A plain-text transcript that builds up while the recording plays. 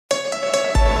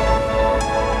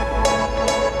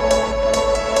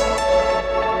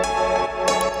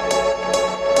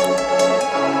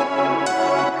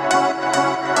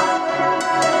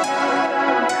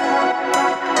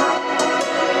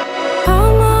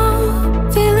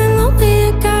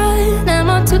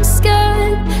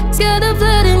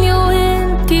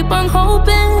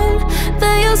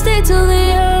stay till the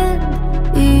end,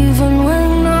 even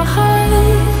when I hide.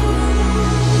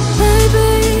 Maybe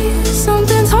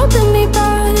something's holding me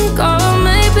back, or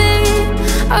maybe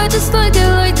I just like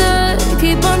it like that.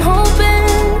 Keep on hoping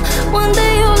one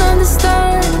day you'll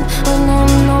understand when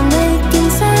I'm not making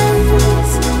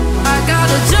sense. I got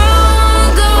a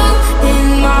jungle in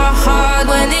my heart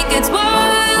when it gets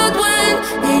wild, when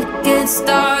it gets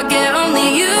dark. Yeah, only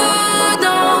you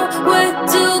know where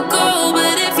to go,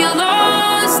 but if you're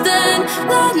lost, then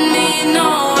let me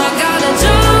know. I got a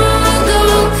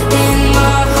jungle in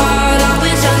my heart. I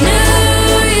wish I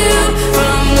knew you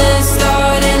from the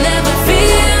start. It never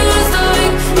feels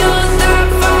like you're that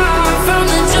far from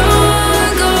the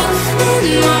jungle in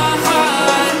my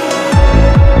heart.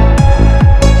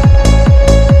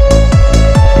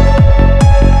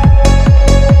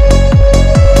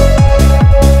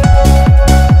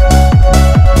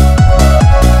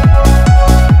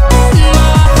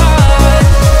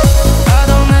 I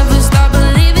don't ever stop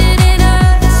believing in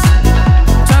us.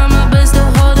 Try my best to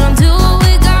hold on to what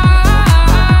we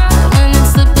got. When it's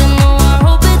slipping, oh, I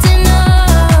hope it's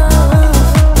enough.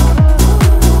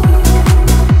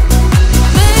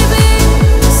 Maybe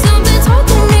something's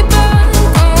holding me back.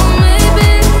 Oh, maybe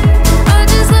I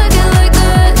just like it like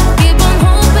that. Keep on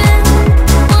hoping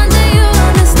one day you'll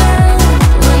understand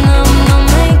when I'm not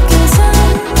making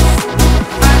sense.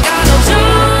 I got a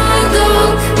jungle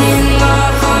in my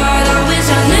heart. I wish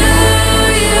I knew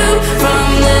you from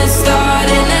the start.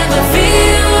 It never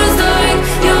feels like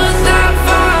you're that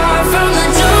far from the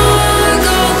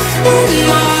jungle in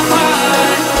my